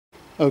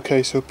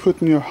Okay, so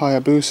putting your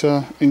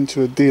Hayabusa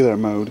into a dealer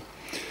mode.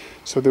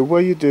 So the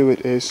way you do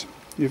it is,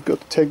 you've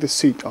got to take the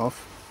seat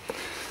off,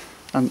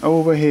 and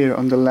over here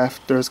on the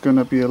left there's going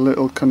to be a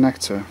little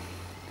connector.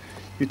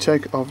 You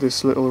take off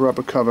this little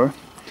rubber cover,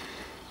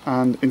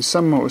 and in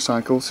some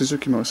motorcycles,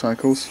 Suzuki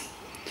motorcycles,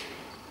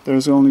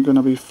 there's only going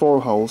to be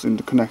 4 holes in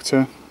the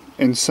connector.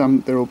 In some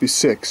there will be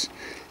 6,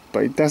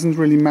 but it doesn't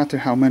really matter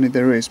how many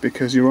there is,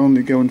 because you're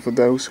only going for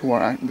those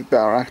that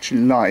are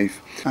actually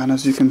live. And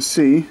as you can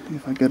see,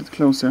 if I get it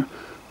closer,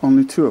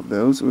 only 2 of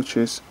those, which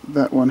is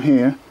that one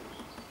here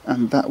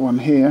and that one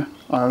here,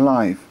 are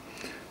live.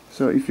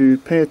 So if you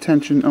pay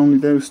attention, only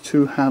those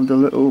 2 have the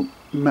little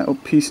metal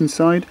piece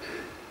inside,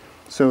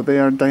 so they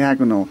are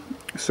diagonal.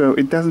 So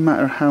it doesn't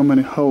matter how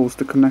many holes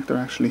the connector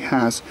actually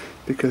has,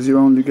 because you're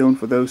only going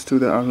for those 2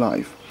 that are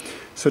live.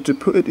 So to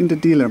put it into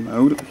dealer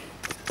mode,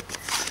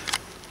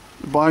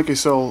 the bike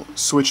is all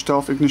switched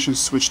off, ignition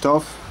switched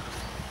off.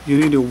 You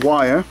need a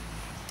wire.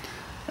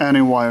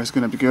 Any wire is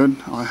going to be good.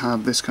 I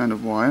have this kind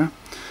of wire,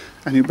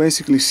 and you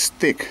basically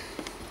stick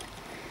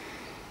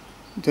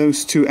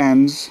those 2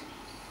 ends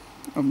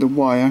of the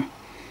wire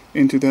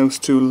into those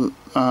 2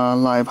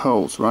 live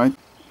holes, right?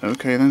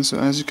 Okay then, so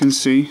as you can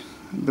see,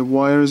 the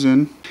wire is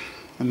in,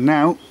 and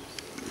now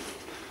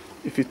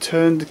if you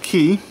turn the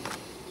key,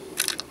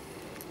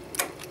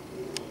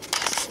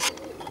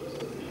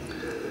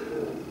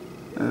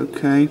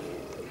 okay,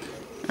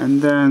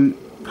 and then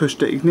push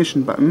the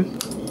ignition button,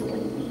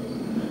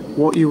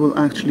 what you will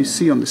actually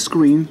see on the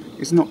screen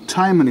is not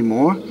time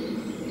anymore,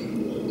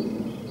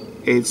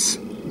 it's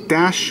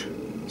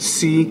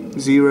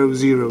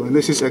 -C00, and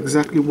this is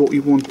exactly what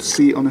you want to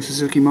see on a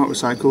Suzuki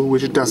motorcycle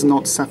which does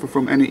not suffer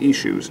from any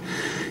issues.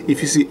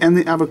 If you see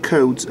any other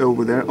codes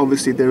over there,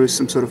 obviously there is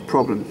some sort of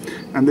problem,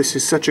 and this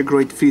is such a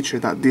great feature,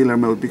 that dealer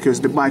mode, because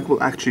the bike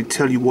will actually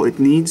tell you what it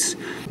needs.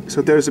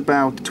 So there's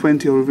about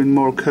 20 or even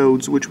more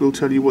codes which will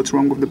tell you what's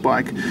wrong with the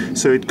bike.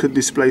 So it could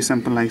display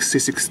something like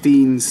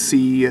C16,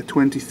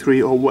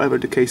 C23, or whatever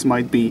the case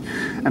might be,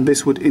 and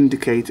this would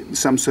indicate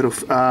some sort of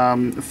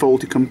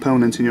faulty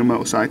components in your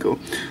motorcycle.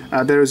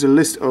 There is a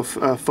list of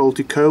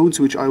faulty codes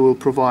which I will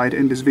provide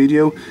in this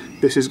video.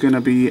 This is going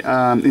to be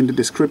in the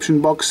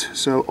description box,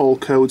 so all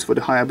codes for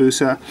the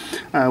Hayabusa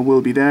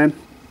will be there.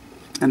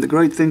 And the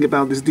great thing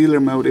about this dealer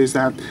mode is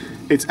that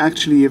it's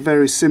actually a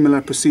very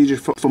similar procedure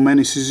for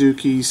many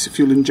Suzuki's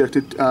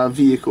fuel-injected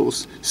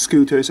vehicles,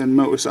 scooters and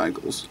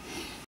motorcycles.